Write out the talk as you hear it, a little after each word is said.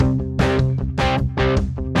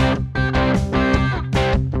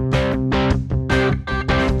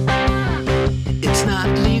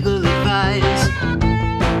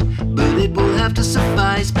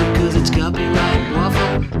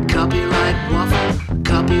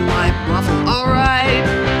Copyright Waffle. All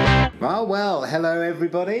right. Well, hello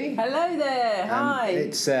everybody. Hello there, hi.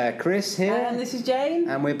 It's Chris here. And this is Jane.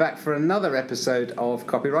 And we're back for another episode of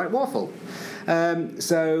Copyright Waffle.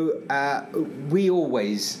 We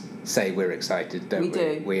always say we're excited, don't we? We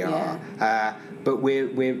do. We are. Yeah. But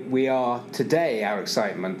we are today. Our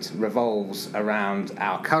excitement revolves around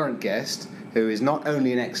our current guest, who is not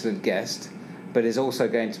only an excellent guest, but is also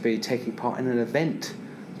going to be taking part in an event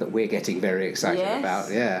that we're getting very excited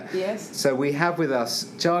about. Yeah. Yes. So we have with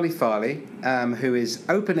us Charlie Farley, who is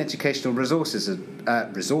Open Educational Resources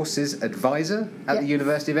Advisor at the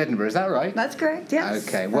University of Edinburgh. Is that right? That's correct, yes.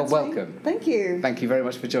 Okay, well, That's welcome. Me. Thank you. Thank you very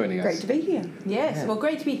much for joining us. Great to be here. Yes, Yeah. well,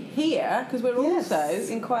 great to be here because we're Yes.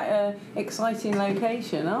 also in quite an exciting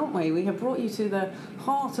location, aren't we? We have brought you to the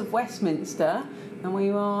heart of Westminster, and we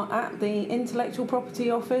are at the Intellectual Property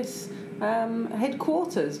Office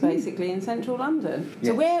headquarters, basically, in central London.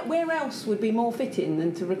 So where else would be more fitting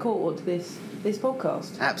than to record this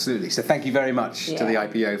podcast? Absolutely. So thank you very much to the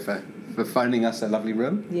IPO for finding us a lovely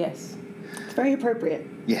room. Yes. It's very appropriate.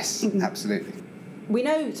 Yes, absolutely. We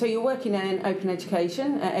know, so you're working in open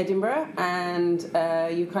education at Edinburgh, and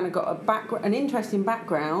you've kind of got an interesting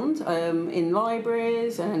background in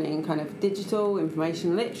libraries and in kind of digital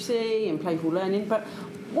information literacy and playful learning. But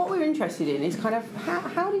what we're interested in is kind of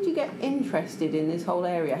how did you get interested in this whole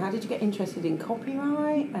area? How did you get interested in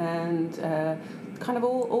copyright and kind of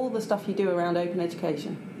all the stuff you do around open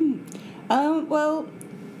education? Well,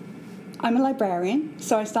 I'm a librarian,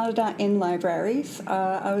 so I started out in libraries.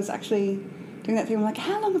 I was actually doing that thing. I'm like,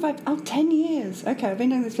 how long have I... 10 years. Okay, I've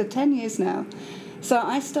been doing this for 10 years now. So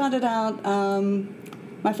I started out...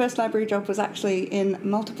 my first library job was actually in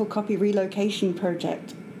Multiple Copy Relocation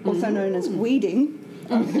Project, also known as weeding.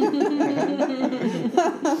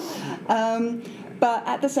 But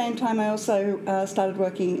at the same time, I also started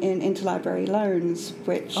working in interlibrary loans,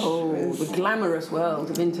 which was the glamorous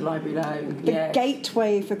world of interlibrary loan. The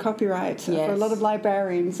gateway for copyright for a lot of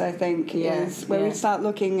librarians, I think, is where we start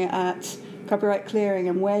looking at copyright clearing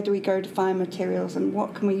and where do we go to find materials and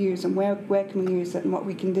what can we use and where can we use it and what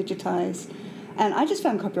we can digitize. And I just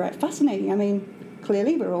found copyright fascinating. I mean,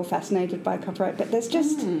 clearly we're all fascinated by copyright, but there's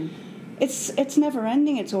just... It's never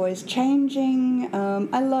ending. It's always changing.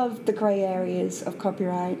 I love the grey areas of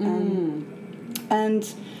copyright, and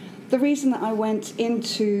the reason that I went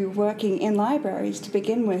into working in libraries to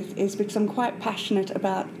begin with is because I'm quite passionate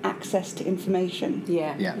about access to information.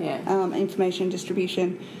 Information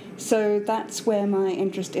distribution. So that's where my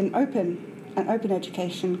interest in open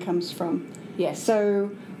education comes from. Yes.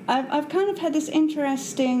 So I've kind of had this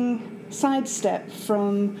interesting sidestep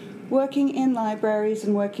from working in libraries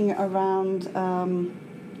and working around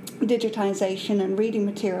digitization and reading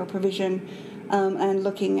material provision and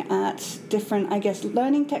looking at different,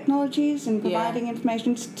 learning technologies and providing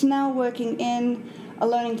information, to now working in a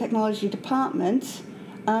learning technology department,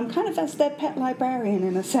 kind of as their pet librarian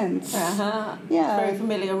in a sense. Yeah. Very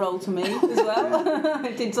familiar role to me as well.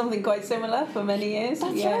 I did something quite similar for many years.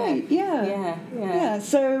 That's right, yeah.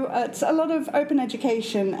 So it's a lot of open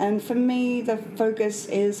education, and for me the focus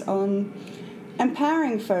is on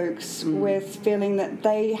empowering folks with feeling that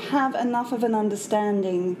they have enough of an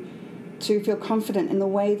understanding to feel confident in the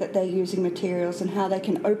way that they're using materials and how they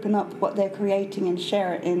can open up what they're creating and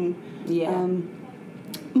share it in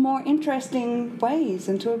more interesting ways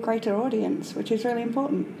and to a greater audience, which is really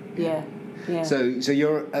important. Yeah. So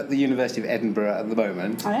you're at the University of Edinburgh at the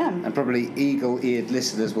moment. I am. And probably eagle-eared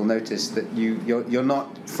listeners will notice that you're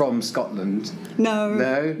not from Scotland. No,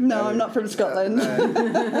 I'm not from Scotland.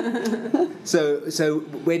 So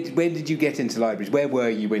where did you get into libraries? Where were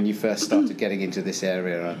you when you first started getting into this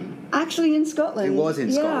area? Actually, in Scotland. It was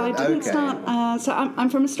in Scotland. Yeah, I didn't start. So I'm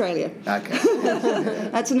from Australia. Okay.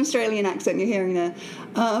 That's an Australian accent you're hearing there.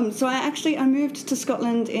 So I moved to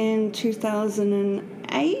Scotland in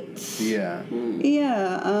 2008. Yeah.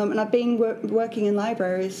 And I've been working in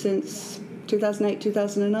libraries since 2008,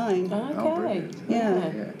 2009. Okay. Oh, brilliant.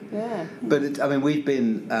 Yeah. But we've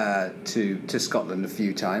been to Scotland a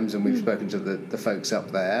few times, and we've spoken to the folks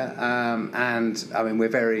up there, and we're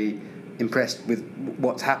very impressed with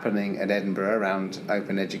what's happening at Edinburgh around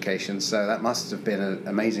open education. So that must have been an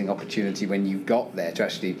amazing opportunity when you got there to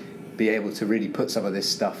actually be able to really put some of this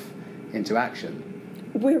stuff into action.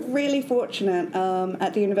 We're really fortunate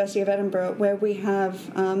at the University of Edinburgh, where we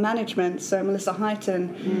have management, so Melissa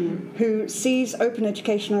Highton, who sees open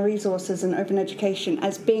educational resources and open education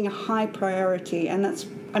as being a high priority, and that's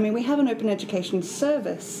we have an open education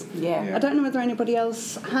service. Yeah. I don't know whether anybody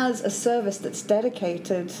else has a service that's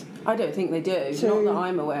dedicated. I don't think they do. Not that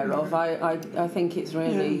I'm aware of. I think it's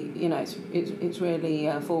really, it's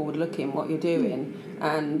really forward-looking what you're doing,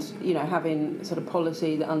 and having sort of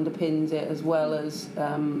policy that underpins it, as well as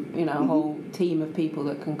a whole team of people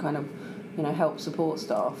that can kind of help support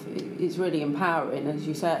staff. It's really empowering, as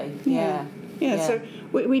you say. Yeah. So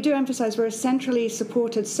we do emphasise we're a centrally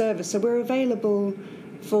supported service, so we're available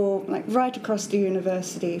for right across the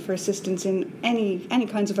university for assistance in any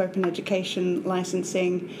kinds of open education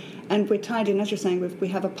licensing, and we're tied in, as you're saying, we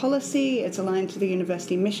have a policy. It's aligned to the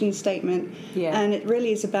university mission statement, and it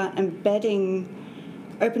really is about embedding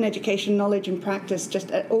open education knowledge and practice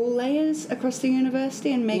just at all layers across the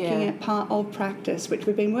university and making it part of practice, which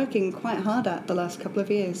we've been working quite hard at the last couple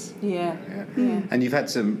of years. And you've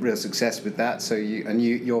had some real success with that. So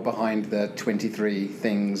you're behind the 23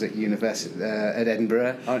 things at university at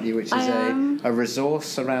Edinburgh, aren't you? Which is a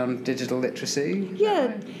resource around digital literacy.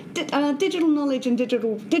 Digital knowledge and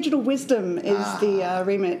digital wisdom is the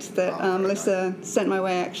remit that Melissa sent my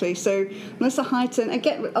way, actually. So Melissa Highton,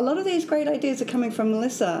 again, a lot of these great ideas are coming from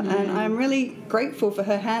Melissa, and I'm really grateful for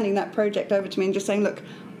her handing that project over to me and just saying, look,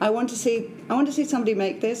 I want to see somebody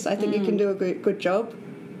make this. I think you can do a good job.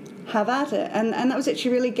 Have at it, and that was it. She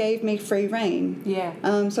really gave me free rein.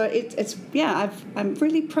 So I'm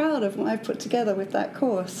really proud of what I've put together with that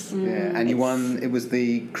course. And you won. It was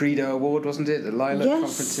the Credo Award, wasn't it? The Lilac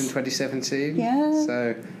Conference in 2017.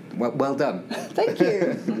 So well done. Thank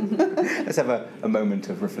you. Let's have a moment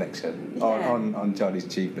of reflection on Charlie's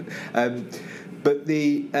achievement. But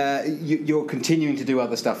you're continuing to do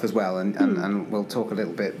other stuff as well, and we'll talk a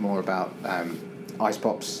little bit more about Ice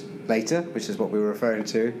Pops later, which is what we were referring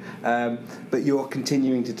to. But you're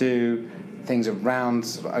continuing to do things around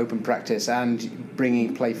sort of open practice and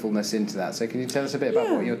bringing playfulness into that. So can you tell us a bit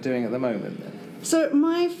about what you're doing at the moment then? So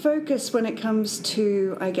my focus when it comes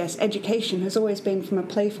to, I guess, education has always been from a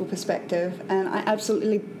playful perspective, and I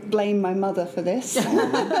absolutely blame my mother for this.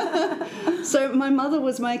 So my mother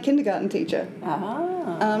was my kindergarten teacher.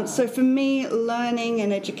 So for me, learning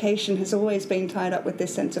and education has always been tied up with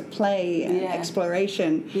this sense of play and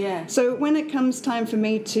exploration. So when it comes time for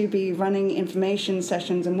me to be running information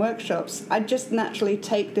sessions and workshops, I just naturally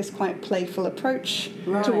take this quite playful approach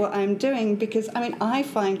to what I'm doing, because I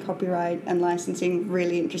find copyright and licensing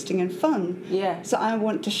really interesting and fun. So I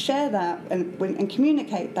want to share that and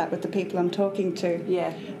communicate that with the people I'm talking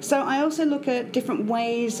to. So I also look at different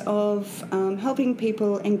ways of helping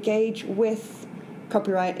people engage with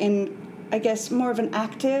copyright in, I guess, more of an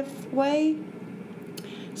active way.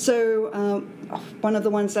 So one of the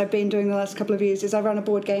ones I've been doing the last couple of years is I run a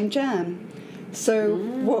board game jam. So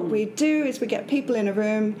what we do is we get people in a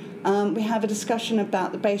room, we have a discussion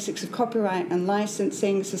about the basics of copyright and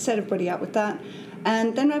licensing, so set everybody up with that,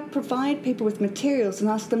 and then I provide people with materials and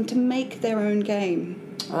ask them to make their own game.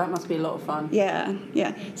 Oh, that must be a lot of fun. Yeah.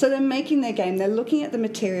 So they're making their game, they're looking at the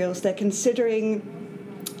materials, they're considering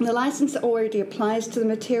the license that already applies to the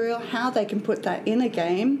material, how they can put that in a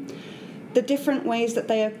game, the different ways that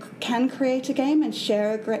they can create a game and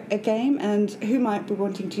share a game, and who might be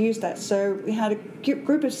wanting to use that. So we had a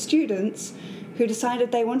group of students who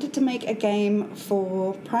decided they wanted to make a game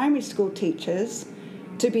for primary school teachers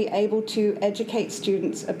to be able to educate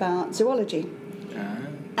students about zoology.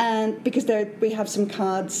 And because we have some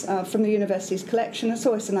cards from the university's collection, it's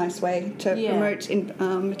always a nice way to promote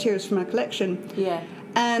materials from our collection.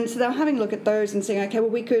 And so they were having a look at those and saying, okay, well,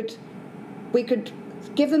 we could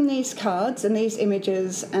give them these cards and these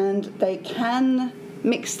images, and they can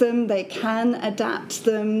mix them, they can adapt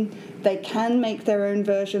them, they can make their own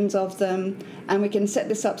versions of them, and we can set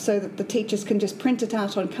this up so that the teachers can just print it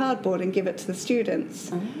out on cardboard and give it to the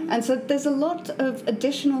students. And so there's a lot of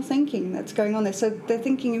additional thinking that's going on there. So they're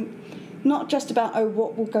thinking not just about,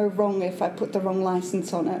 what will go wrong if I put the wrong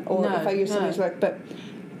license on it, or if I use somebody's work, but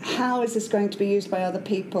how is this going to be used by other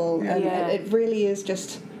people? And it really is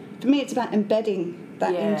just, for me, it's about embedding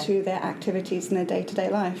that into their activities and their day-to-day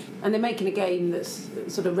life. And they're making a game that's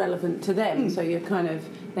sort of relevant to them, so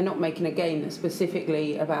they're not making a game that's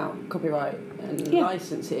specifically about copyright and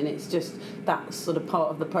licensing. It's just that's sort of part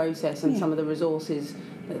of the process and some of the resources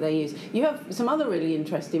that they use. You have some other really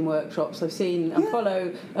interesting workshops I've seen. I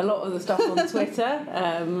follow a lot of the stuff on Twitter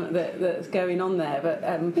that's going on there. But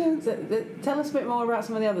tell us a bit more about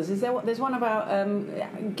some of the others. There's one about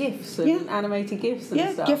GIFs and animated GIFs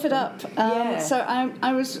and stuff. GIF it up. So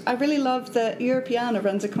I really love that Europeana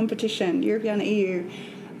runs a competition. Europeana EU.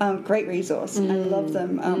 Great resource. I love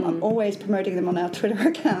them. I'm always promoting them on our Twitter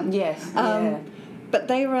account. But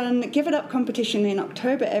they run Give It Up competition in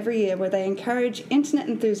October every year, where they encourage internet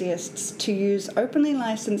enthusiasts to use openly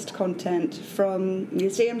licensed content from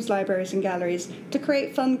museums, libraries and galleries to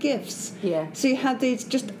create fun GIFs. Yeah. So you have these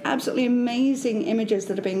just absolutely amazing images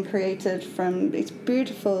that are being created from these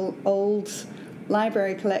beautiful old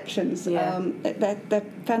library collections. Yeah. They're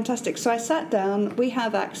fantastic. So I sat down. We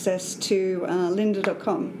have access to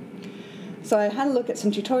lynda.com. So I had a look at some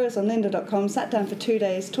tutorials on lynda.com, sat down for 2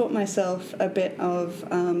 days, taught myself a bit of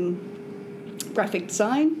graphic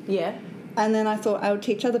design. Yeah. And then I thought I would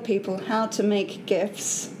teach other people how to make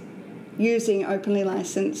GIFs using openly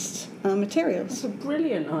licensed materials. That's a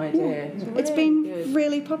brilliant idea. Yeah. It's been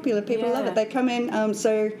really popular. People love it. They come in.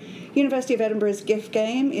 So University of Edinburgh's GIF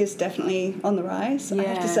game is definitely on the rise, I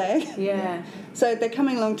have to say. Yeah. So they're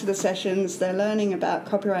coming along to the sessions. They're learning about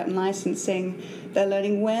copyright and licensing. They're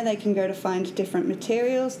learning where they can go to find different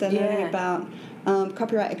materials. They're learning about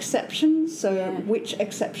copyright exceptions, so which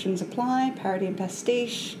exceptions apply, parody and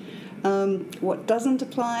pastiche, what doesn't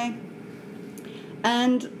apply.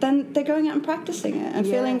 And then they're going out and practicing it and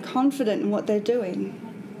feeling confident in what they're doing.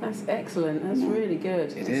 That's excellent. That's really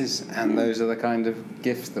good. It is, and those are the kind of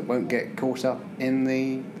GIFs that won't get caught up in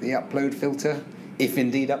the upload filter, if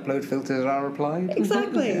indeed upload filters are applied.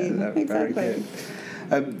 Exactly. Exactly. Very good.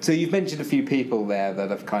 So you've mentioned a few people there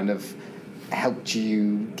that have kind of helped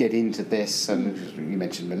you get into this, and you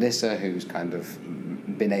mentioned Melissa, who's kind of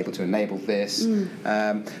been able to enable this.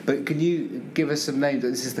 But can you give us some names?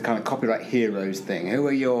 This is the kind of copyright heroes thing. Who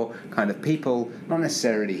are your kind of people, not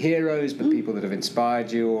necessarily heroes, but people that have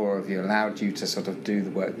inspired you or have you allowed you to sort of do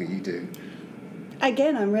the work that you do?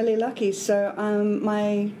 Again, I'm really lucky. So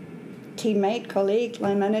my teammate, colleague,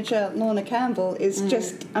 line manager, Lorna Campbell, is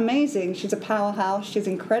just amazing. She's a powerhouse. She's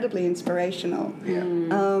incredibly inspirational.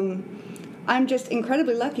 Yeah. I'm just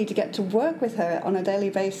incredibly lucky to get to work with her on a daily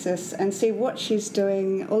basis and see what she's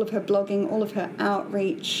doing, all of her blogging, all of her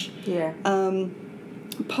outreach,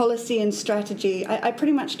 policy and strategy. I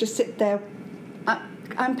pretty much just sit there.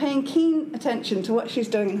 I'm paying keen attention to what she's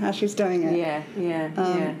doing and how she's doing it.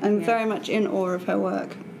 I'm very much in awe of her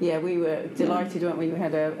work. Yeah, we were delighted, weren't we? We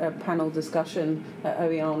had a panel discussion at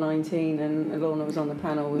OER 19 and Lorna was on the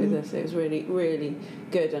panel with us. It was really, really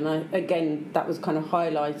good. And again, that was kind of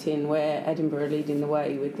highlighting where Edinburgh are leading the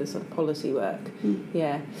way with the sort of policy work.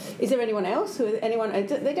 Yeah. Is there anyone else?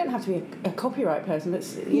 They don't have to be a copyright person, but,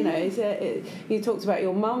 you know, you talked about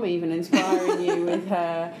your mum even inspiring you with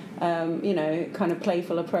her, kind of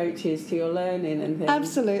playful approaches to your learning and things.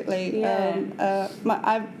 Absolutely. Yeah.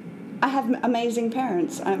 I have amazing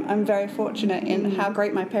parents. I'm very fortunate in how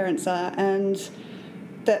great my parents are, and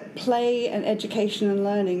that play and education and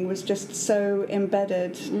learning was just so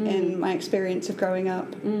embedded in my experience of growing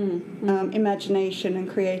up. Imagination and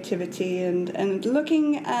creativity and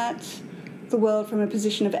looking at the world from a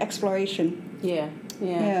position of exploration. Yeah,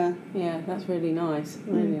 that's really nice.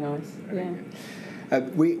 Really nice. Yeah.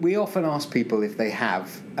 We often ask people if they have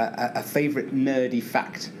a favourite nerdy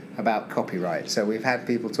fact about copyright. So we've had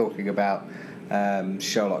people talking about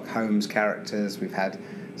Sherlock Holmes characters. We've had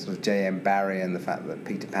sort of J.M. Barrie and the fact that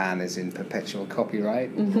Peter Pan is in perpetual copyright.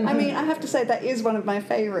 I mean, I have to say that is one of my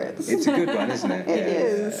favourites. It's a good one, isn't it? It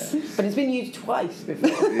is. But it's been used twice before.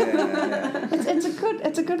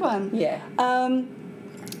 It's a good one. Yeah.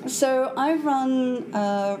 So I run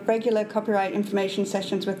regular copyright information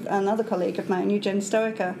sessions with another colleague of mine, Eugen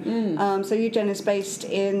Stoica. So Eugen is based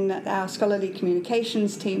in our scholarly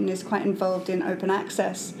communications team and is quite involved in open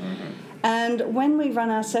access. And when we run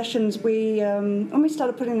our sessions, when we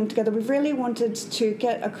started putting them together, we really wanted to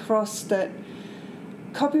get across that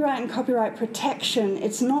copyright and copyright protection,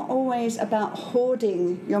 it's not always about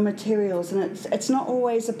hoarding your materials, and it's not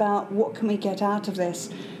always about what can we get out of this.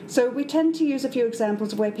 So we tend to use a few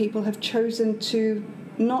examples of where people have chosen to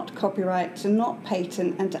not copyright, to not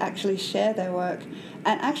patent, and to actually share their work.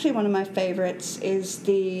 And actually one of my favourites is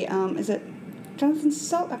the, is it Jonathan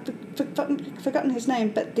Salt? I've forgotten his name,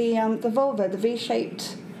 but the Volvo, the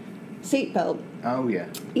V-shaped seatbelt. Oh, yeah.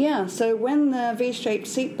 Yeah, so when the V-shaped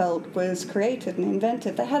seatbelt was created and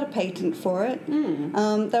invented, they had a patent for it.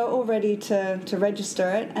 They were all ready to register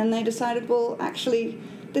it, and they decided, well, actually,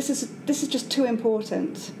 this is just too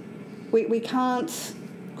important. We can't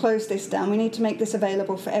close this down. We need to make this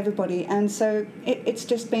available for everybody. And so it's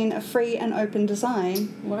just been a free and open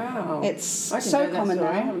design. Wow. It's so common now.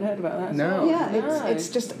 I haven't heard about that. No. Yeah,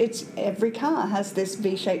 it's every car has this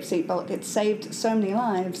V-shaped seatbelt. It's saved so many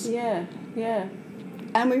lives. Yeah.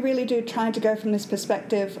 And we really do try to go from this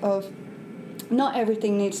perspective of not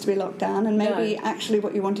everything needs to be locked down, and maybe actually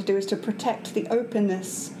what you want to do is to protect the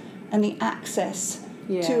openness and the access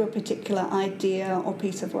to a particular idea or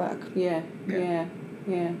piece of work. Yeah.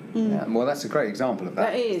 Yeah. Yeah, well, that's a great example of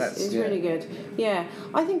that. That is. It's really good. Yeah,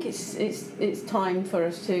 I think it's time for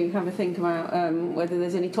us to have a think about whether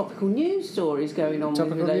there's any topical news stories going on.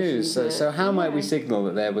 Topical news. So how might we signal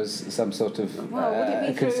that there was some sort of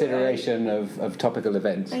consideration of topical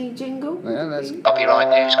events? A jingle? Yeah, that's Copyright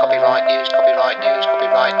news, copyright news, copyright news,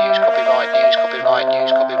 copyright news, copyright news, copyright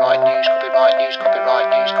news, copyright news, copyright news, copyright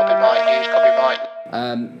news, copyright news, copyright.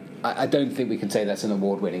 I don't think we can say that's an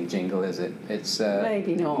award-winning jingle, is it? It's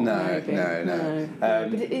maybe not. No, maybe. no.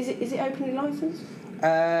 But is it openly licensed?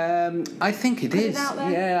 I think it is.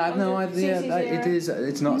 Yeah, I've no idea. It is.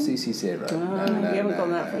 It's not CC0. He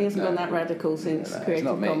hasn't gone that radical since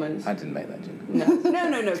Creative Commons. I didn't make that jingle. No.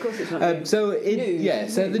 Of course it's not. So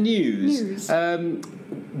the news.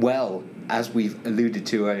 Well, as we've alluded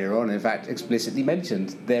to earlier on, in fact, explicitly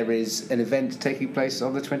mentioned, there is an event taking place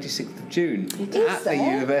on the 26th of June at the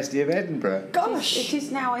University of Edinburgh. Gosh! It is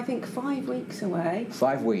now, I think, 5 weeks away.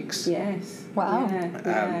 5 weeks. Yes. Wow.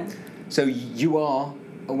 Yeah. So you are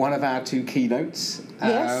one of our two keynotes,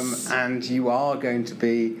 and you are going to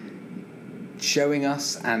be showing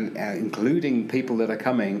us and including people that are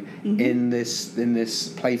coming in this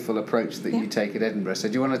playful approach that you take at Edinburgh. So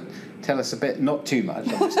do you want to tell us a bit, not too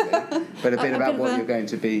much obviously, but a bit about what you're going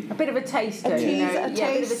to be... A bit of a taster, a bit of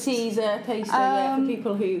a taster, for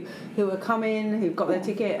people who are coming, who've got their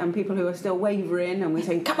ticket, and people who are still wavering, and we're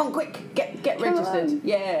saying, come on, quick, get registered.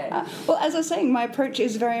 Yeah. Well, as I was saying, my approach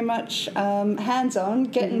is very much hands-on,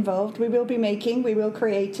 get involved. We will be making, we will be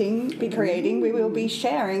creating, we will be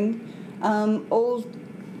sharing all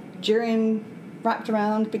during, wrapped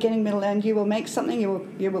around, beginning, middle, end. You will make something,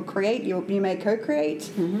 you will create, you may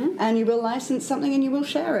co-create, and you will license something and you will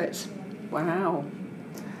share it. Wow.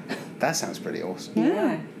 That sounds pretty awesome.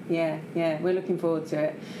 Yeah. We're looking forward to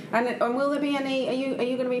it. And will there be any? Are you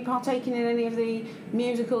going to be partaking in any of the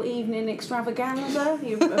musical evening extravaganza?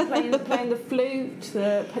 You're playing the flute,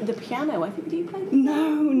 the piano. I think. Do you play?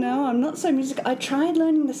 No, I'm not so musical. I tried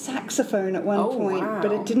learning the saxophone at one point,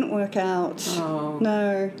 but it didn't work out. Oh.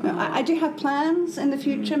 No. I do have plans in the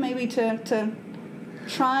future, maybe to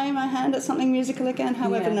try my hand at something musical again.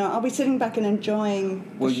 However, no, I'll be sitting back and enjoying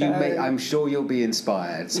the show. I'm sure you'll be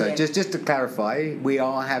inspired. So just to clarify, we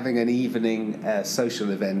are having an evening social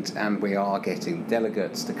event, and we are getting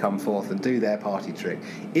delegates to come forth and do their party trick.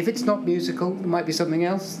 If it's not musical, it might be something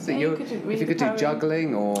else. That if you could do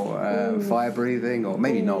juggling or fire breathing, or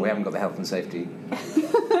maybe not. We haven't got the health and safety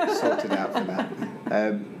sorted out for that.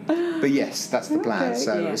 But yes, that's the plan.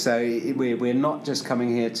 So we're not just coming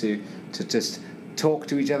here to just talk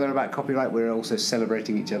to each other about copyright, we're also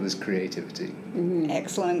celebrating each other's creativity.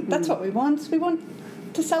 Excellent. That's what we want. We want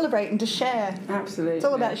to celebrate and to share. Absolutely. It's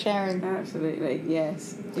all about sharing. Absolutely,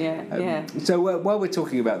 yes. Yeah. So while we're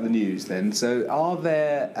talking about the news then, so are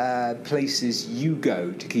there places you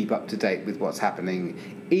go to keep up to date with what's happening,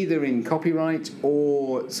 either in copyright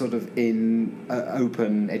or sort of in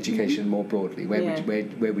open education more broadly?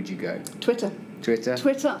 Where would you go? Twitter I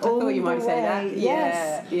thought you might say that.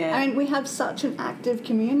 Yes. Yeah. I mean, we have such an active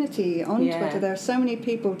community on Twitter. There are so many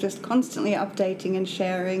people just constantly updating and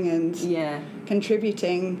sharing and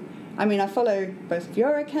contributing. I mean, I follow both of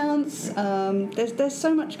your accounts. There's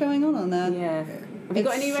so much going on there. Yeah. Have you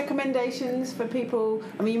got any recommendations for people?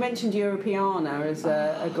 I mean, you mentioned Europeana as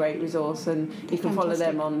a great resource, and you can follow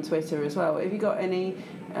them on Twitter as well. Have you got any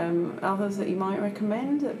others that you might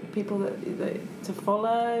recommend, that people that to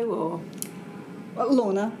follow, or...?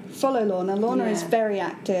 Lorna. Follow Lorna. Lorna is very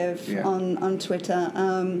active on Twitter.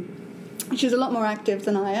 She's a lot more active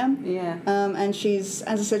than I am. Yeah. And she's,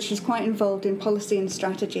 as I said, she's quite involved in policy and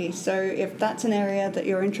strategy. So if that's an area that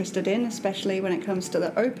you're interested in, especially when it comes to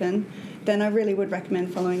the open, then I really would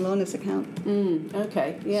recommend following Lorna's account.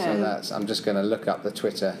 Okay, yeah. So I'm just going to look up the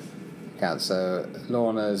Twitter account. So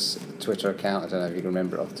Lorna's Twitter account, I don't know if you can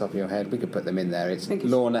remember it off the top of your head. We could put them in there. It's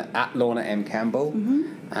Lorna at Lorna M. Campbell.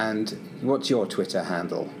 And what's your Twitter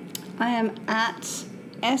handle? I am at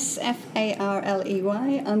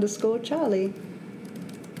SFARLEY_Charlie.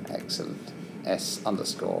 Excellent. S_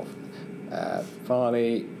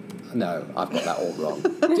 Farley. No, I've got that all wrong.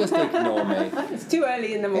 Just ignore me. It's too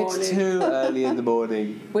early in the morning. It's too early in the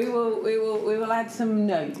morning. We will add some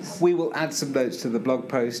notes. We will add some notes to the blog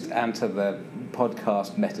post and to the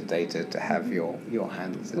podcast metadata to have your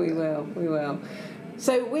handles in there. We will.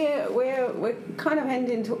 So we're kind of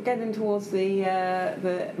getting towards the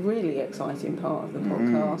really exciting part of the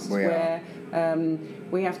podcast, where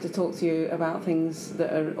we have to talk to you about things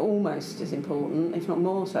that are almost as important, if not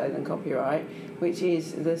more so, than copyright, which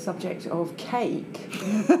is the subject of cake.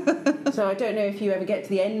 So I don't know if you ever get to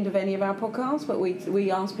the end of any of our podcasts, but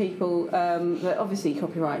we ask people that obviously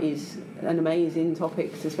copyright is an amazing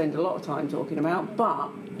topic to spend a lot of time talking about, but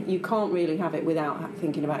you can't really have it without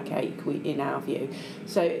thinking about cake, in our view.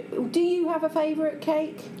 So, do you have a favourite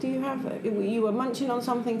cake? Do you have? You were munching on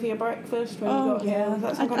something for your breakfast when you got here.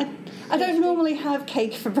 I don't normally have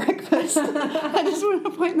cake for breakfast. I just want to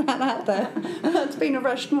point that out there. It's been a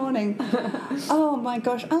rushed morning. Oh my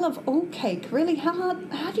gosh, I love all cake. Really, how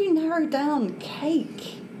do you narrow down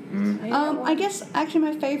cake? I guess actually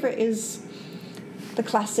my favourite is the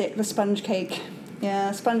classic, the sponge cake.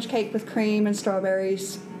 Yeah, sponge cake with cream and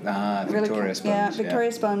strawberries. Victoria sponge. Yeah,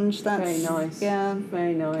 Victoria sponge. That's very nice. Yeah,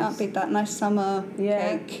 very nice. Can't beat that. Nice summer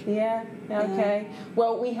cake. Yeah. Okay.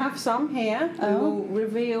 Well, we have some here. We will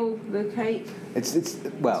reveal the cake. It's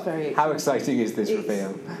how exciting is this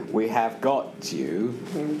reveal? We have got you.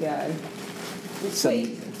 Here we go.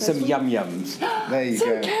 Some yum-yums. There you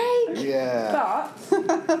go. Cake. Yeah.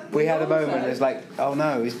 But we had a moment. It's like, oh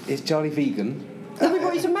no, is Charlie vegan? We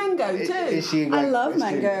brought you some mango too. Is she, I love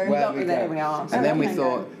mango. Well, there we are. And then we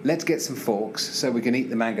thought, let's get some forks so we can eat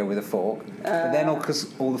the mango with a fork. But then all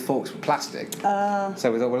the forks were plastic.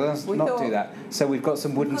 So we thought, well, let's not do that. So we've got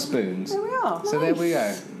some wooden spoons. There we are. So there we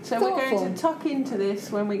go. So we're going to tuck into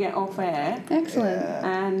this when we get off air. Excellent.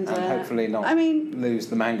 And hopefully not lose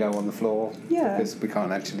the mango on the floor. Yeah. Because we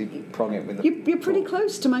can't actually prong it with a You're pretty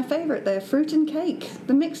close to my favourite there, fruit and cake.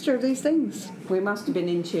 The mixture of these things. We must have been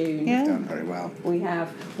in tune. Yeah. Done very well. We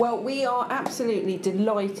have. Well, we are absolutely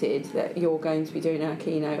delighted that you're going to be doing our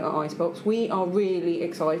keynote at Icebox. We are really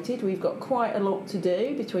excited. We've got quite a lot to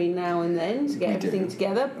do between now and then to get everything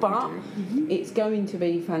together, but it's going to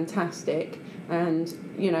be fantastic. And,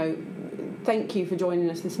 thank you for joining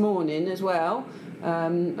us this morning as well,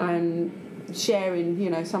 and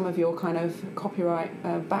sharing, some of your kind of copyright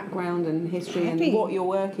background and history and what you're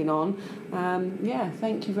working on.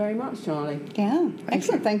 Thank you very much, Charlie. Yeah,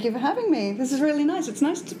 excellent. Thank you for having me. This is really nice. It's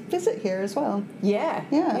nice to visit here as well. Yeah.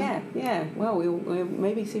 Well, we'll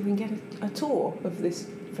maybe see if we can get a tour of this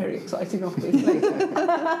very exciting office later.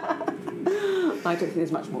 I don't think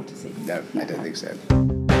there's much more to see. No, I don't think so.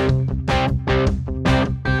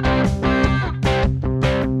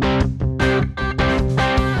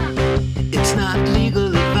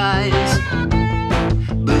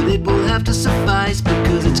 Have to suffice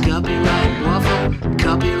because it's copyright waffle,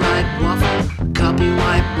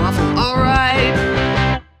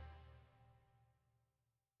 alright.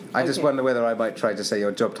 I just wonder whether I might try to say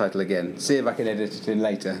your job title again. See if I can edit it in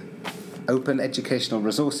later. Open Educational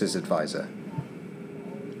Resources Advisor.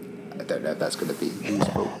 I don't know if that's going to be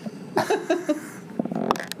useful.